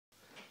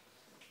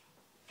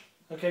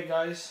Okay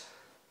guys,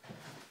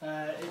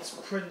 it's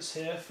Prince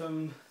here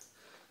from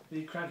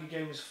the Cranky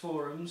Gamers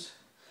forums.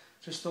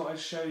 Just thought I'd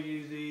show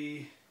you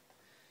the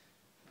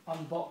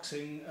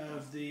unboxing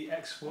of the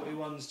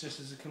X41s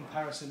just as a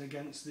comparison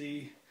against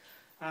the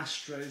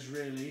Astros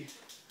really.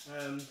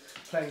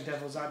 Playing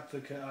devil's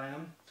advocate I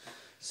am.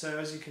 So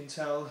as you can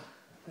tell,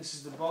 this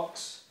is the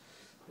box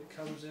it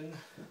comes in,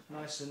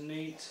 nice and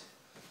neat.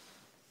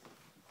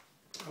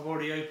 I've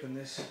already opened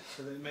this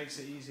so that it makes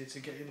it easier to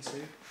get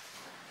into.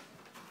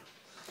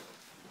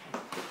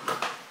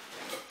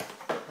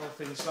 Whole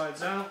thing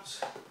slides out.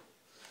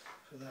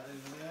 Put that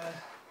over there.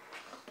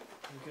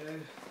 There we go.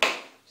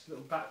 This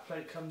little back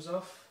plate comes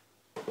off.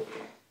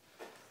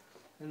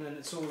 And then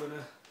it's all in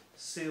a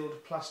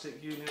sealed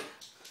plastic unit.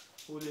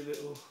 All your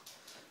little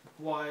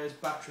wires,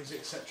 batteries,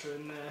 etc.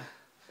 in there.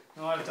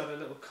 Now I've done a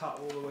little cut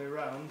all the way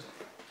around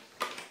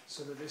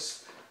so that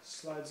this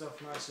slides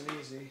off nice and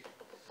easy.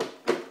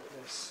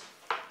 This.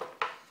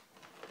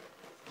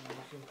 And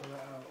you can pull it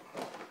out.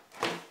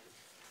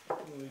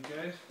 There we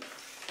go.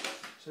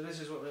 So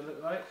this is what they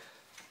look like.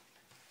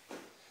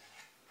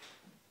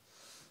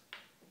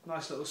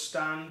 Nice little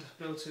stand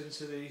built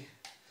into the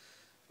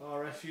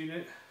RF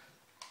unit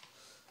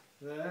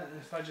there.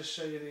 And if I just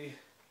show you the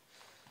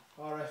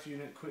RF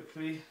unit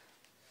quickly,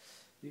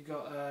 you've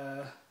got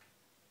a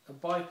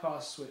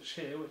bypass switch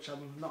here, which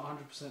I'm not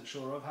 100%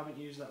 sure of, haven't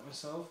used that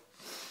myself.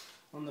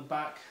 On the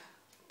back,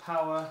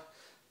 power,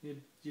 your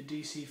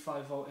DC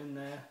 5V in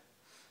there.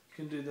 You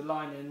can do the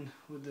line in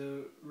with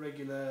the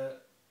regular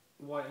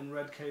white and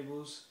red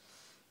cables,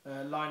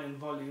 line in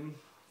volume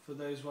for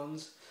those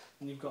ones,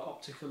 and you've got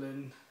optical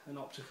in and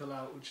optical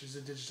out, which is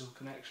a digital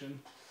connection.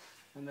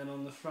 And then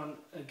on the front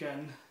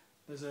again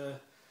there's a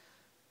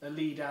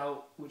lead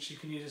out which you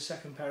can use a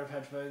second pair of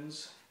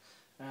headphones,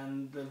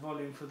 and the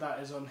volume for that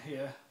is on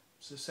here.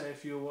 So say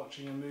if you were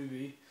watching a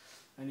movie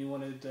and you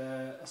wanted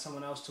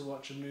someone else to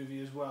watch a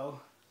movie as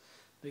well,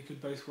 they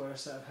could both wear a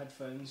set of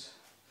headphones.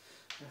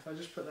 And if I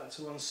just put that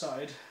to one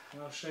side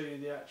and I'll show you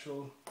the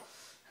actual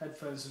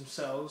headphones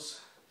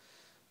themselves,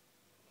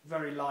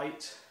 very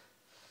light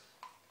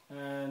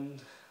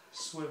and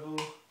swivel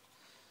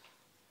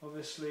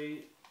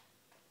obviously,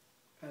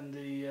 and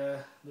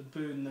the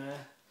boon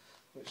there,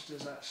 which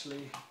does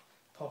actually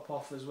pop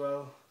off as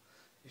well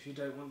if you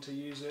don't want to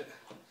use it,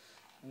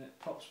 and it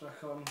pops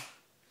back on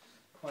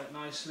quite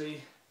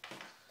nicely.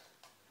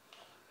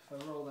 If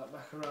I roll that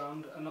back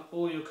around, and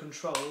all your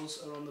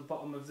controls are on the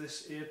bottom of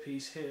this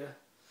earpiece here.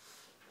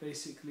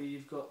 Basically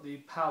you've got the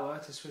power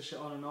to switch it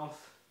on and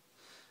off,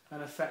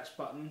 an effects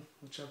button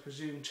which I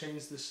presume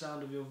changes the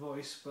sound of your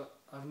voice, but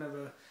I've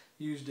never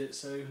used it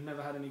so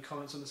never had any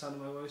comments on the sound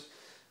of my voice,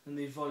 and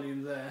the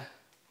volume there.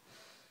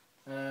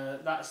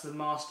 That's the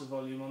master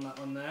volume on that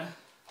one there.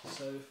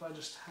 So if I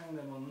just hang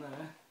them on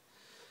there,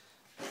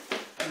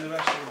 in the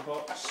rest of the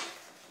box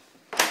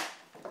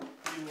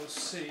you will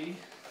see,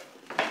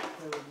 bear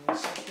with me a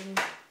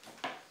second,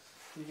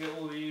 you get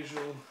all the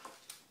usual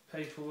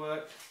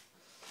paperwork.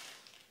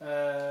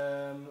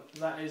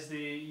 That is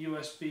the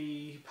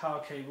USB power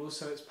cable,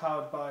 so it's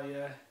powered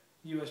by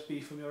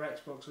USB from your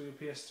Xbox or your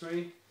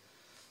PS3.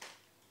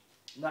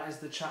 That is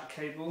the chat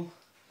cable,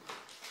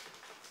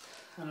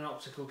 and an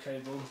optical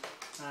cable,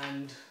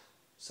 and a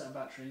set of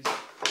batteries.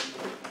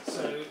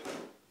 So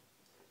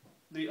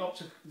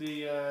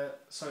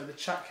the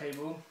chat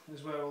cable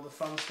is where all the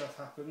fun stuff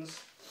happens.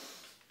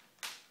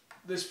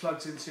 This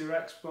plugs into your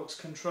Xbox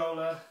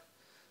controller.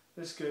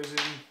 This goes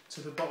in to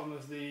the bottom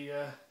of the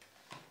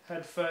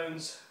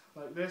headphones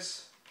like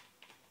this,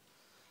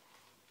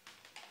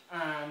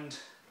 and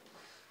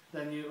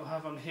then you'll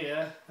have on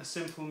here a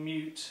simple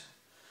mute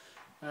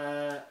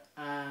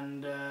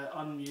and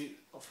unmute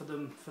for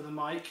the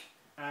mic,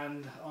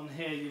 and on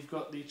here you've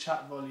got the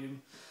chat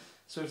volume.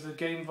 So if the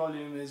game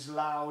volume is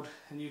loud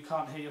and you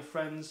can't hear your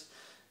friends,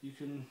 you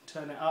can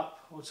turn it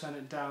up or turn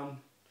it down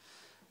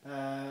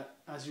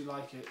as you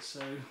like it.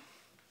 So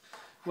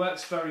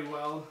works very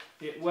well.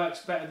 It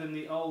works better than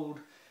the old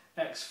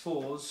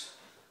X4s.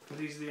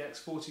 These are the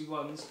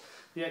X41s.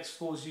 The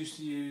X4s used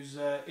to use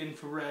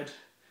infrared,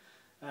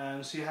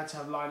 so you had to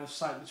have line of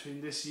sight between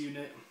this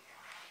unit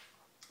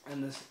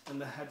and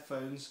the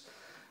headphones.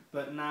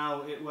 But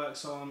now it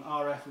works on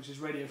RF, which is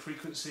radio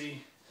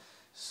frequency,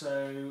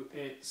 so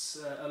it's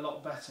a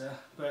lot better.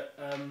 But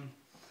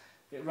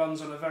it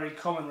runs on a very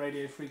common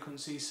radio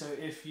frequency, so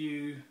if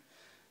you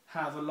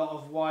have a lot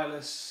of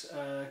wireless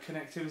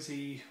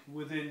connectivity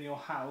within your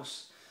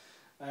house,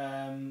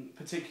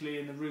 particularly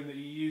in the room that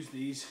you use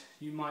these,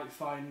 you might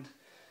find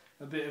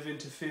a bit of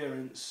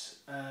interference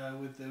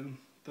with them,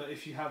 but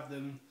if you have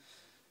them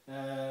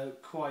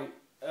quite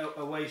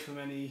away from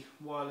any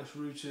wireless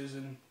routers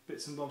and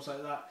bits and bobs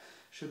like that,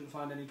 shouldn't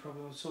find any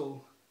problem at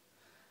all.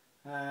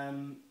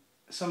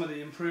 Some of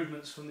the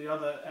improvements from the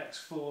other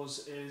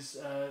X4s is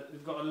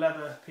we've got a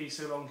leather piece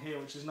along here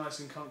which is nice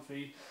and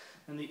comfy,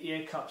 and the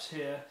ear cups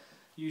here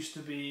used to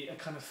be a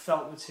kind of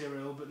felt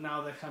material, but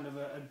now they're kind of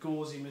a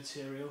gauzy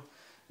material,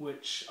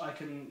 which I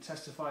can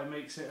testify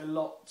makes it a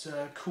lot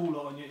cooler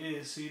on your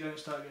ears, so you don't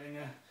start getting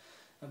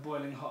a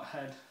boiling hot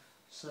head.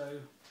 So,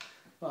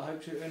 well, I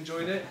hope you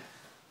enjoyed it.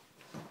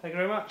 Thank you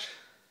very much.